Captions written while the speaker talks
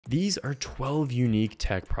These are 12 unique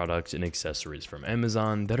tech products and accessories from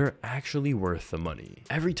Amazon that are actually worth the money.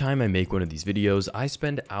 Every time I make one of these videos, I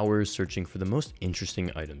spend hours searching for the most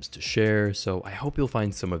interesting items to share, so I hope you'll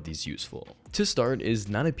find some of these useful. To start is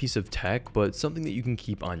not a piece of tech, but something that you can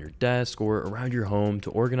keep on your desk or around your home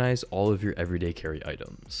to organize all of your everyday carry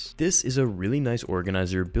items. This is a really nice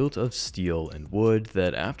organizer built of steel and wood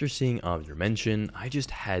that after seeing your mention, I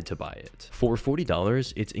just had to buy it. For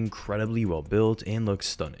 $40, it's incredibly well built and looks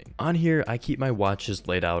stunning. On here, I keep my watches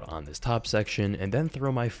laid out on this top section and then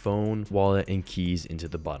throw my phone, wallet, and keys into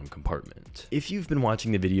the bottom compartment. If you've been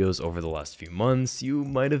watching the videos over the last few months, you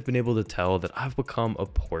might have been able to tell that I've become a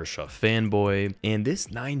Porsche fanboy, and this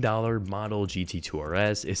 $9 model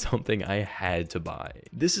GT2 RS is something I had to buy.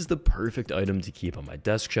 This is the perfect item to keep on my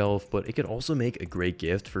desk shelf, but it could also make a great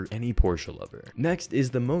gift for any Porsche lover. Next is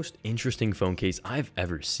the most interesting phone case I've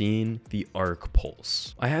ever seen, the Arc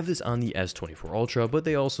Pulse. I have this on the S24 Ultra, but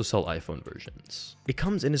they also sell iPhone versions. It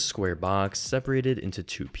comes in a square box separated into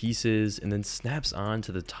two pieces and then snaps on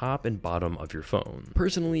to the top and bottom of your phone.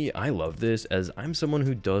 Personally, I love this as I'm someone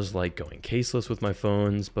who does like going caseless with my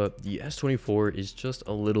phones, but the S24 is just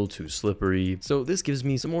a little too slippery, so this gives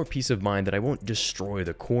me some more peace of mind that I won't destroy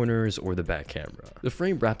the corners or the back camera. The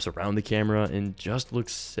frame wraps around the camera and just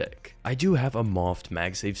looks sick. I do have a MOFT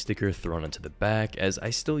MagSafe sticker thrown onto the back as I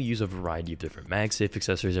still use a variety of different MagSafe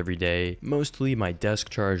accessories every day, mostly my desk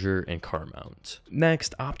charger and car mount.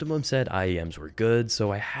 Next, Optimum said IEMs were good,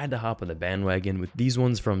 so I had to hop on the bandwagon with these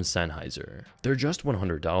ones from Sennheiser. They're just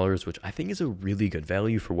 $100, which I think is a really good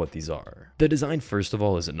value for what these are. The design, first of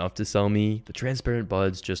all, is enough to sell me. The transparent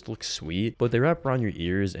buds just look sweet, but they wrap around your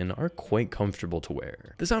ears and are quite comfortable to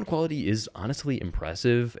wear. The sound quality is honestly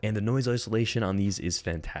impressive, and the noise isolation on these is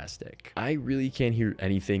fantastic. I really can't hear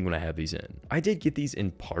anything when I have these in. I did get these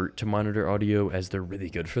in part to monitor audio as they're really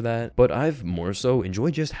good for that, but I've more so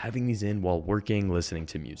enjoyed just having these in while working, listening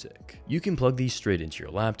to music. You can plug these straight into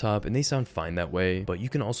your laptop and they sound fine that way, but you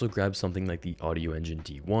can also grab something like the Audio Engine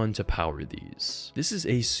D1 to power these. This is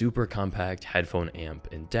a super compact headphone amp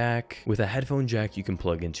and DAC with a headphone jack you can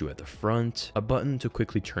plug into at the front, a button to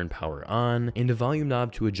quickly turn power on, and a volume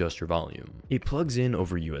knob to adjust your volume. It plugs in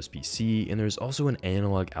over USB-C, and there's also an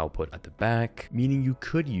analog output at the back, meaning you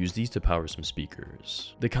could use these to power some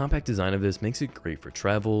speakers. The compact design of this makes it great for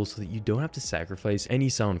travel so that you don't have to sacrifice any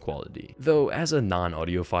sound quality. Though as a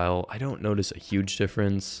non-audiophile, I don't notice a huge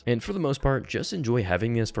difference, and for the most part, just enjoy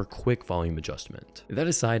having this for quick volume adjustment. That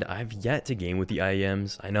aside, I've yet to game with the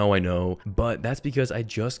IEMs, I know, but that's because I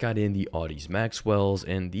just got in the Audis Maxwells,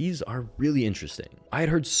 and these are really interesting. I had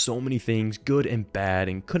heard so many things, good and bad,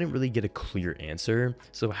 and couldn't really get a clear answer,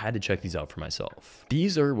 so I had to check these out for myself.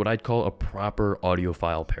 These are what I'd call a proper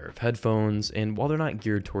audiophile pair of headphones, and while they're not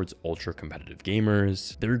geared towards ultra competitive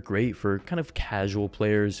gamers, they're great for kind of casual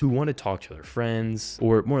players who want to talk to their friends,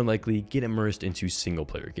 or more likely get immersed into single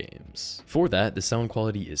player games. For that, the sound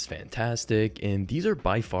quality is fantastic, and these are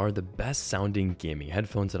by far the best sounding gaming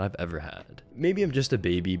headphones that I've ever had. Maybe I'm just a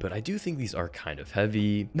baby, but I do think these are kind of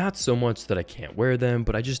heavy. Not so much that I can't wear them,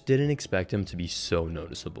 but I just didn't expect them to be so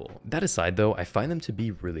noticeable. That aside though, I find them to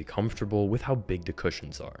be really comfortable with how big the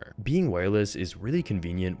cushions are. Being wireless is really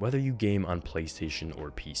convenient whether you game on PlayStation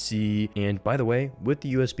or PC, and by the way, with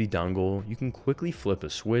the USB dongle, you can quickly flip a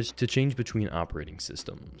switch to change between operating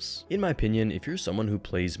systems. In my opinion, if you're someone who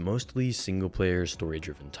plays mostly single player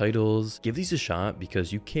story-driven titles, give these a shot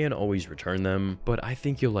because you can always return them, but I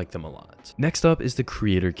think you'll like them a lot. Next up is the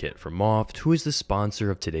Creator Kit from MOFT, who is the sponsor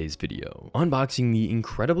of today's video. Unboxing the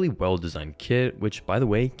incredibly well-designed kit, which by the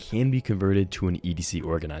way can be converted to an EDC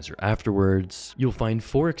organizer afterwards, you'll find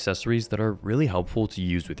 4 accessories that are really helpful to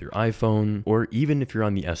use with your iPhone, or even if you're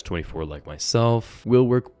on the S24 like myself, will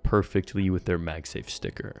work perfectly with their MagSafe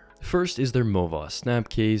sticker. First is their Mova snap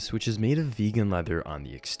case, which is made of vegan leather on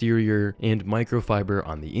the exterior and microfiber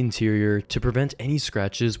on the interior to prevent any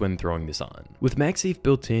scratches when throwing this on. With MagSafe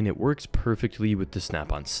built in, it works perfectly with the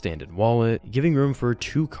snap-on stand and wallet, giving room for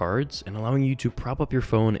 2 cards and allowing you to prop up your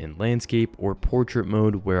phone in landscape or portrait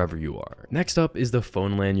mode wherever you are. Next up is the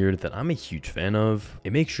phone lanyard that I'm a huge fan of.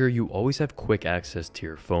 It makes sure you always have quick access to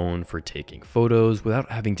your phone for taking photos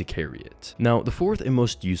without having to carry it. Now, the fourth and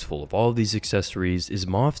most useful of all of these accessories is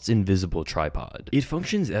MOFT's invisible tripod. It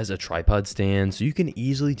functions as a tripod stand so you can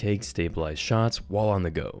easily take stabilized shots while on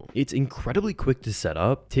the go. It's incredibly quick to set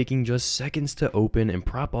up, taking just seconds to open and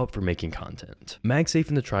prop up for making content. MagSafe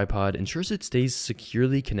in the tripod ensures it stays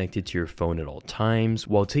securely connected to your phone at all times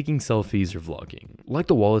while taking selfies or vlogging. Like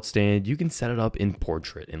the wallet stand, you can set it up in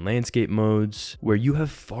portrait and landscape modes, where you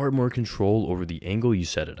have far more control over the angle you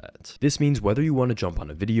set it at. This means whether you want to jump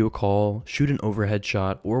on a video call, shoot an overhead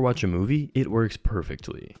shot, or watch a movie, it works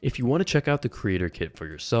perfectly. If you want to check out the creator kit for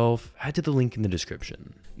yourself, head to the link in the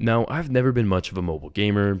description. Now, I've never been much of a mobile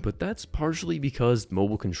gamer, but that's partially because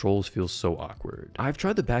mobile controls feel so awkward. I've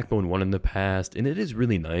tried the Backbone 1 in the past, and it is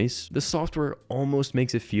really nice. The software almost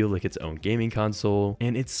makes it feel like its own gaming console,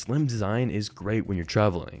 and its slim design is great when you're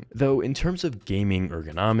traveling. Though in terms of gaming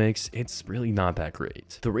ergonomics, it's really not that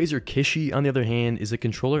great. The Razer Kishi, on the other hand, is a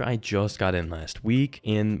controller I just got in last week,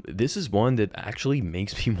 and this is one that actually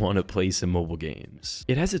makes me want to play some mobile games.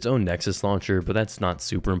 It has its own Nexus launcher, but that's not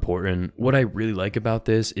super important. What I really like about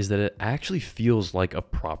this is that it actually feels like a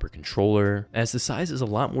proper controller, as the size is a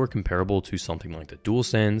lot more comparable to something like the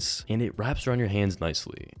DualSense, and it wraps around your hands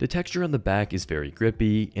nicely. The texture on the back is very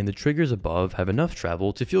grippy, and the triggers above have enough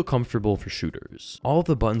travel to feel comfortable for shooters. All of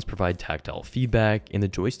the buttons provide tactile feedback, and the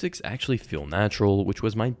joysticks actually feel natural, which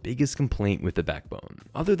was my biggest complaint with the Backbone.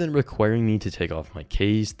 Other than requiring me to take off my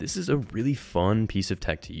case, this is a really fun piece of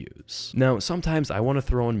tech to use. Now, sometimes I want to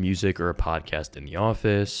throw on music or a podcast in the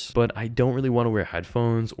office, but I don't really want to wear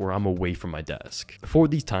headphones or I'm away from my desk. For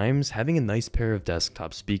these times, having a nice pair of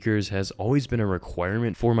desktop speakers has always been a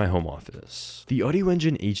requirement for my home office. The Audio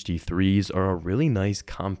Engine HD3s are a really nice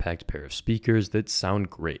compact pair of speakers that sound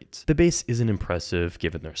great. The bass isn't impressive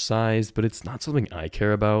given their size, but it's not something I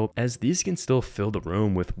care about, as these can still fill the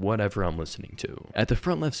room with whatever I'm listening to. At the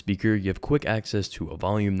front left speaker, you have quick access to a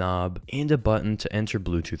volume knob and a button to enter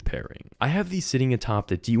Bluetooth pairing. I have these sitting atop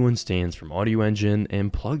the D1 stands from Audio Engine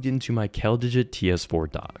and plugged into my CalDigit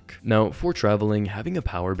TS4 dock. Now, for traveling, having a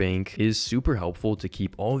power bank is super helpful to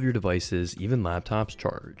keep all of your devices, even laptops,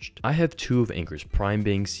 charged. I have two of Anker's Prime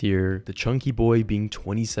banks here, the chunky boy being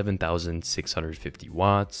 27,650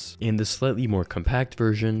 watts, and the slightly more compact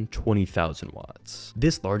version, 20,000 watts.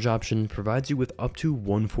 This large option provides you with up to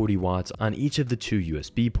 140 watts on each of the two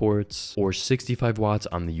USB ports, or 65 watts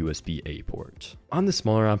on the USB-A port. On the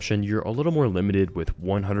smaller option, you're a little more limited with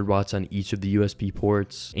 100 watts on each of the USB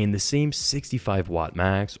ports, and the same 65 watt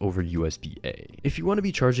max over USB-A. If you want to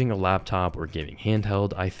be charging a laptop or gaming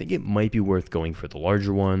handheld, I think it might be worth going for the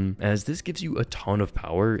larger one, as this gives you a ton of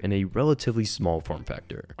power in a relatively small form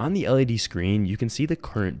factor. On the LED screen, you can see the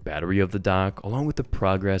current battery of the dock, along with the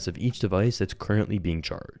progress of each device that's currently being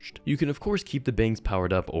charged. You can of course keep the banks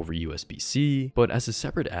powered up over USB-C, but as a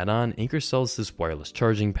separate add-on, Anker sells this wireless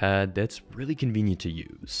charging pad that's really convenient to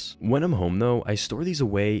use. When I'm home though, I store these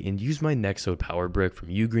away and use my Nexode power brick from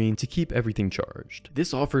Ugreen to keep everything charged.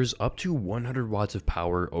 This offers up to 100 watts of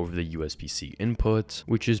power over the USB-C input,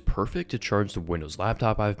 which is perfect to charge the Windows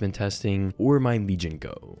laptop I've been testing or my Legion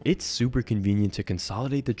Go. It's super convenient to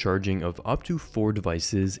consolidate the charging of up to 4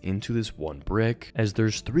 devices into this one brick, as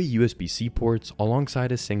there's 3 USB-C ports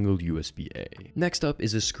alongside a single USB-A. Next up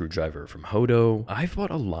is a screwdriver from Hodo. I've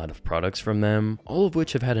bought a lot of products from them, all of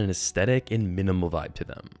which have had an aesthetic and minimal vibe to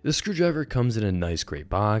them. The screwdriver comes in a nice gray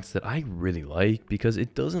box that I really like because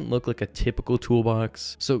it doesn't look like a typical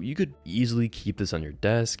toolbox, so you could easily keep this on your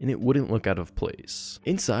desk and it wouldn't look out of place.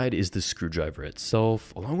 Inside is the screwdriver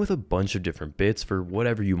itself, along with a bunch of different bits for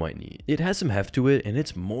whatever you might need. It has some heft to it and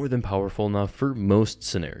it's more than powerful enough for most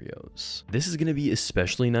scenarios. This is going to be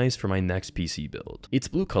especially nice for my next PC build. Its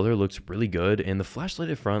blue color looks really good and the flashlight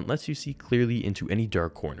at front lets you see clearly into any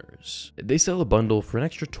dark corners. They sell a bundle for an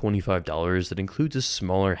extra $25 that includes a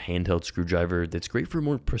smaller handheld screwdriver that's great for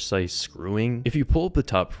more precise screwing. If you pull up the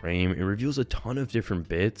top frame, it reveals a ton of different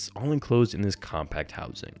bits all enclosed in this compact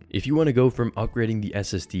housing. If you want to go from upgrading the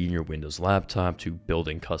SSD in your Windows laptop to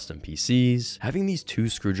building custom PCs, having these 2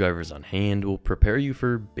 screwdrivers on hand will prepare you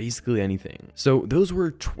for basically anything. So those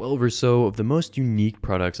were 12 or so of the most unique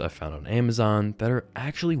products I found on Amazon that are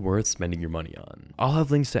actually worth spending your money on. I'll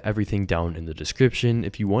have links to everything down in the description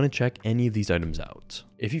if you want to check any of these items out.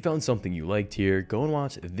 If you found something you liked here, go and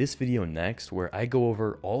watch this video next where I go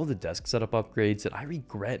over all of the desk setup upgrades that I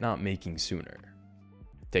regret not making sooner.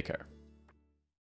 Take care.